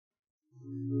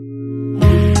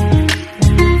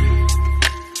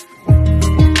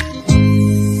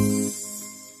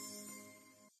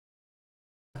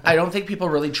I don't think people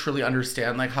really truly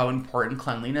understand like how important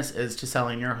cleanliness is to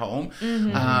selling your home.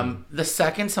 The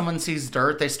second someone sees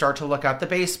dirt, they start to look at the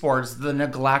baseboards, the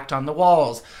neglect on the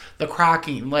walls, the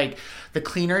cracking. Like, the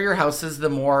cleaner your house is, the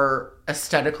more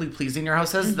aesthetically pleasing your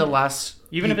house is, the less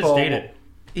Even if it's dated.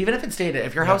 Even if it's dated.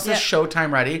 If your house is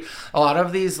Showtime ready, a lot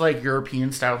of these like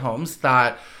European style homes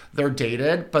that they're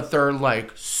dated, but they're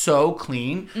like so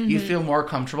clean, you feel more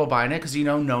comfortable buying it because you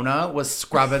know Nona was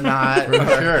scrubbing that. For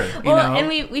sure. Well, and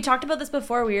we talked about this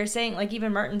before. We were saying, like,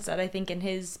 even Martin said, I think in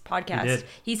his podcast,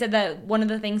 he said that one of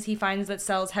the things he finds that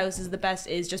sells houses the best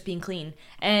is just being clean.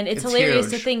 And it's hilarious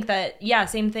to think that,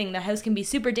 same thing. The house can be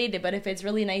super dated, but if it's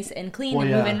really nice and clean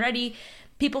and move-in ready,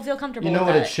 people feel comfortable with that.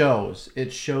 You know what it shows?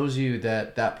 It shows you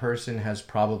that that person has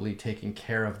probably taken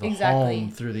care of the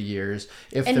home through the years.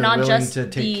 If and they're not willing just to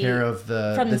take care of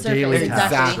the surface. daily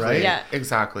tasks, right? Yeah.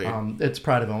 Exactly. It's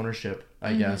pride of ownership,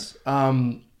 I guess.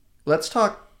 Let's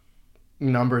talk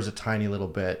numbers a tiny little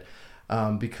bit.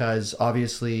 Because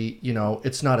obviously, you know,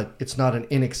 it's not an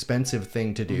inexpensive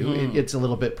thing to do. It's a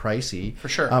little bit pricey. For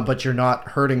sure. But you're not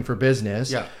hurting for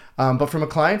business. Yeah. But from a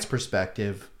client's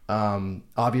perspective,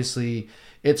 obviously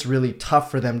it's really tough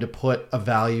for them to put a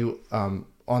value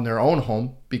on their own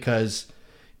home because,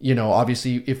 you know,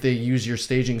 obviously if they use your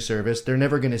staging service, they're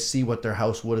never going to see what their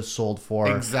house would have sold for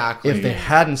if they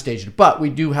hadn't staged it. But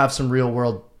we do have some real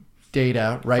world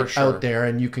data out there,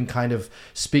 and you can kind of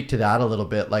speak to that a little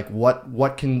bit. Like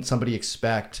what can somebody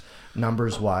expect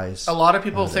numbers wise? A lot of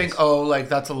people think, oh, like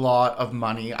that's a lot of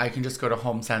money, I can just go to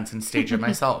HomeSense and stage it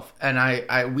myself.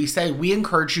 And we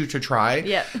encourage you to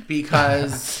try,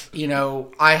 because you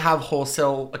know, I have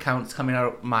wholesale accounts coming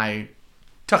out my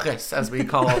tuchus, as we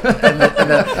call it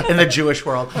in the Jewish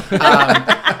world.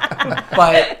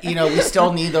 But you know, we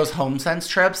still need those HomeSense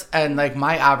trips, and like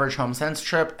my average HomeSense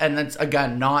trip, and that's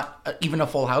again not even a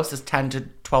full house, is $10,000 to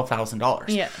 $12,000.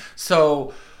 Yeah.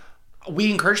 So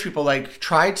we encourage people, like,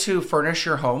 try to furnish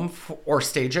your home or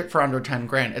stage it for under 10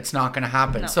 grand. It's not going to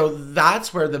happen. No. So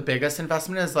that's where the biggest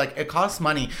investment is. Like, it costs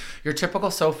money. Your typical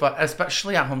sofa,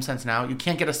 especially at HomeSense now, you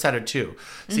can't get a set of two.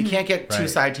 So you can't get two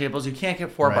side tables. You can't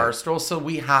get four bar stools. So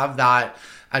we have that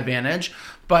advantage.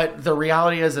 But the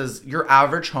reality is your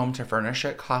average home to furnish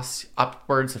it costs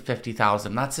upwards of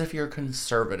 $50,000. That's if you're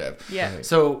conservative. Yeah. Right.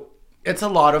 So it's a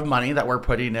lot of money that we're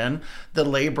putting in. The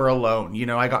labor alone, you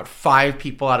know, I got 5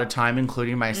 people at a time,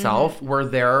 including myself. We're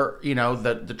there, you know,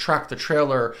 the truck, the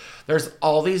trailer, there's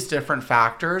all these different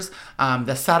factors,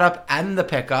 the setup and the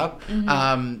pickup.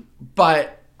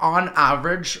 But on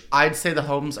average, I'd say the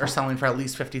homes are selling for at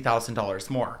least $50,000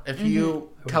 more. If you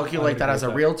calculate that as a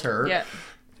realtor,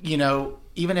 you know,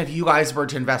 even if you guys were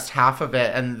to invest half of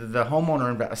it and the homeowner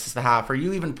invests the half, or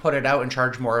you even put it out and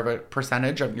charge more of a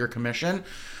percentage of your commission,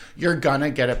 you're gonna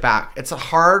get it back. It's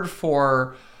hard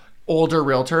for older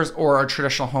realtors or a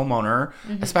traditional homeowner,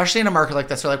 especially in a market like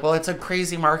this. They're like, well, it's a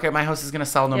crazy market. My house is gonna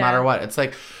sell no matter what. It's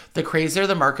like, the crazier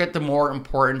the market, the more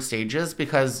important stages,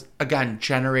 because again,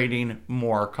 generating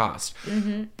more cost.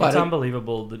 But it's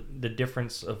unbelievable the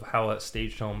difference of how a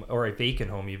staged home or a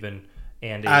vacant home even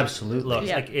and Absolutely looks.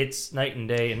 Like, it's night and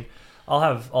day. And I'll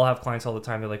have clients all the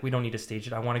time. They're like, we don't need to stage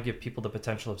it. I want to give people the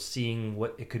potential of seeing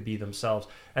what it could be themselves.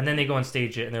 And then they go and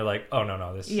stage it, and they're like, oh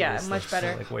no, this much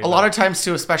better. Like, way a lot of times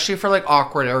too, especially for like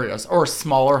awkward areas or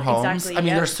smaller homes. Exactly, I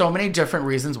mean, there's so many different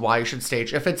reasons why you should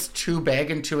stage. If it's too big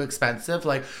and too expensive,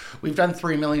 like we've done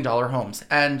 $3 million homes,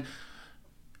 and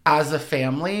as a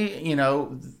family, you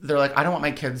know, they're like, I don't want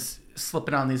my kids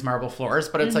slipping on these marble floors,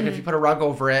 but it's like if you put a rug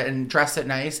over it and dress it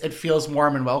nice, it feels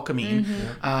warm and welcoming.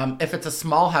 If it's a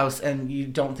small house and you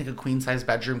don't think a queen size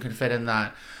bedroom can fit in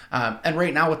that, and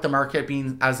right now with the market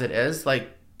being as it is,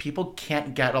 like people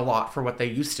can't get a lot for what they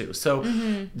used to. So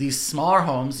these smaller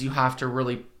homes, you have to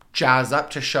really jazz up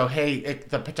to show, hey,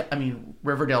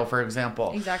 Riverdale, for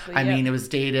example. Exactly. I mean, it was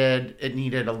dated. It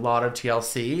needed a lot of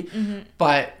TLC,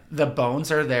 but the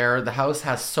bones are there. The house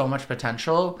has so much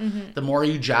potential. The more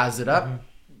you jazz it up,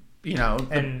 you know,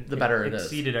 the better it is.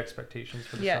 Exceeded expectations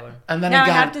for the seller. And then now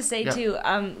again, I have to say too,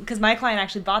 because my client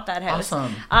actually bought that house.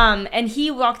 Awesome. And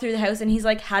he walked through the house and he's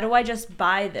like, how do I just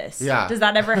buy this? Yeah. Does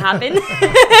that ever happen?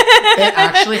 It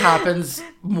actually happens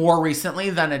more recently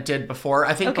than it did before.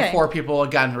 I think before, people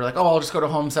again were like, oh, I'll just go to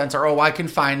HomeSense, or oh, I can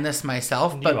find this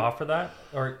myself. Do you offer that?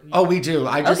 Or we do.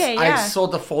 I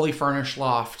sold the fully furnished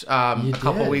loft a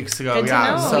couple weeks ago. Good to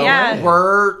know. So Yeah.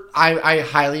 I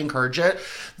highly encourage it.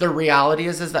 The reality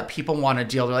is that people want a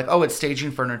deal. They're like, oh, it's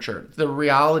staging furniture. The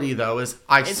reality though is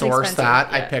I sourced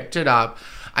that. I picked it up.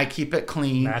 I keep it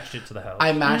clean. Matched it to the house.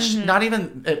 I matched, not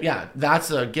even,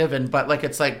 that's a given, but like,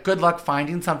 it's like, good luck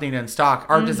finding something in stock.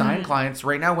 Our design clients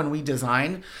right now, when we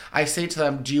design, I say to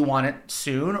them, do you want it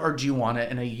soon or do you want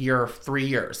it in a year, 3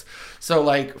 years? So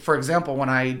like, for example, when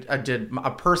I did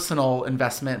a personal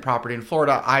investment property in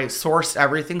Florida, I sourced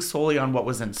everything solely on what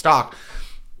was in stock.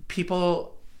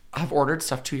 People have ordered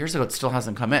stuff 2 years ago. It still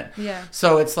hasn't come in. Yeah.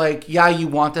 So it's like, yeah, you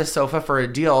want this sofa for a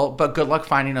deal, but good luck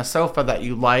finding a sofa that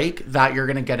you like, that you're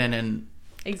going to get in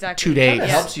exactly 2 days. It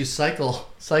helps you cycle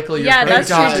your Yeah, furniture.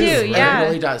 that's true too. Yeah. It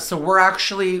really does. So we're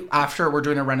actually, after we're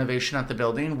doing a renovation at the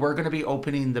building, we're going to be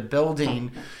opening the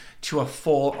building to a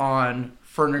full-on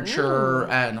furniture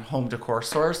and home decor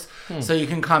source. So you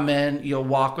can come in, you'll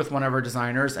walk with one of our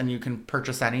designers, and you can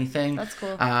purchase anything. That's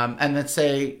cool. And let's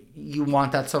say you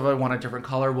want that sofa, want a different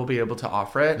color, we'll be able to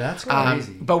offer it. That's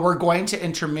crazy. But we're going to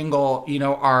intermingle,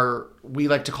 we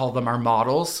like to call them our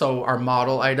models. So our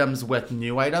model items with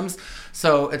new items.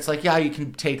 So it's like, yeah, you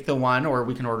can take the one, or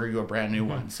we can order you a brand new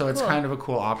one. So it's kind of a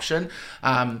cool option.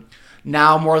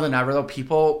 Now more than ever though,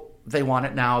 people, they want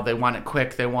it now, they want it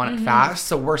quick, they want it fast.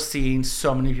 So we're seeing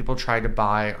so many people try to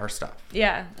buy our stuff.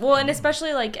 Yeah. Well, and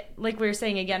especially like we were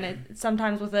saying again,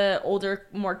 sometimes with a older,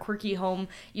 more quirky home,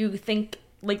 you think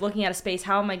like looking at a space,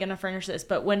 how am I going to furnish this?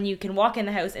 But when you can walk in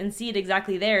the house and see it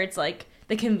exactly there, it's like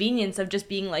the convenience of just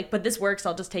being like, but this works,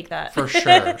 I'll just take that. For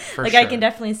sure. For like sure. I can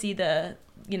definitely see the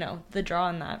draw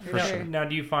in that. For sure. Now,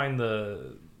 do you find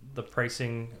the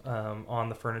pricing on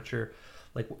the furniture,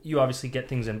 like you obviously get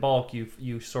things in bulk,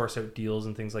 you source out deals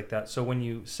and things like that. So when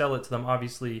you sell it to them,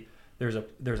 obviously there's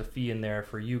a fee in there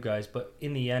for you guys, but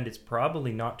in the end, it's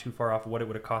probably not too far off what it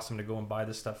would have cost them to go and buy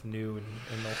the stuff new and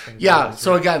those things. Yeah.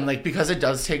 So again, like, because it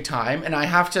does take time, and I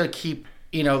have to keep,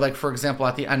 like for example,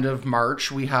 at the end of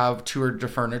March, we have Tour de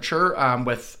Furniture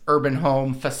with Urban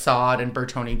Home, Facade, and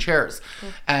Bertoni chairs.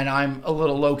 And I'm a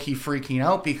little low-key freaking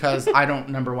out because I don't,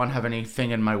 number one, have anything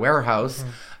in my warehouse.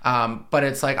 But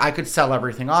it's like, I could sell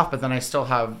everything off, but then I still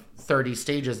have 30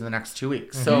 stages in the next 2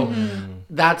 weeks. So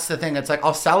that's the thing. It's like,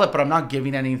 I'll sell it, but I'm not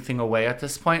giving anything away at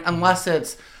this point, unless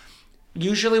it's,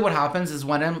 usually what happens is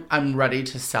when I'm ready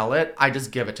to sell it, I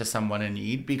just give it to someone in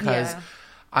need, because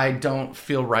I don't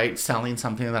feel right selling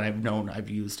something that I've known I've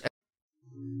used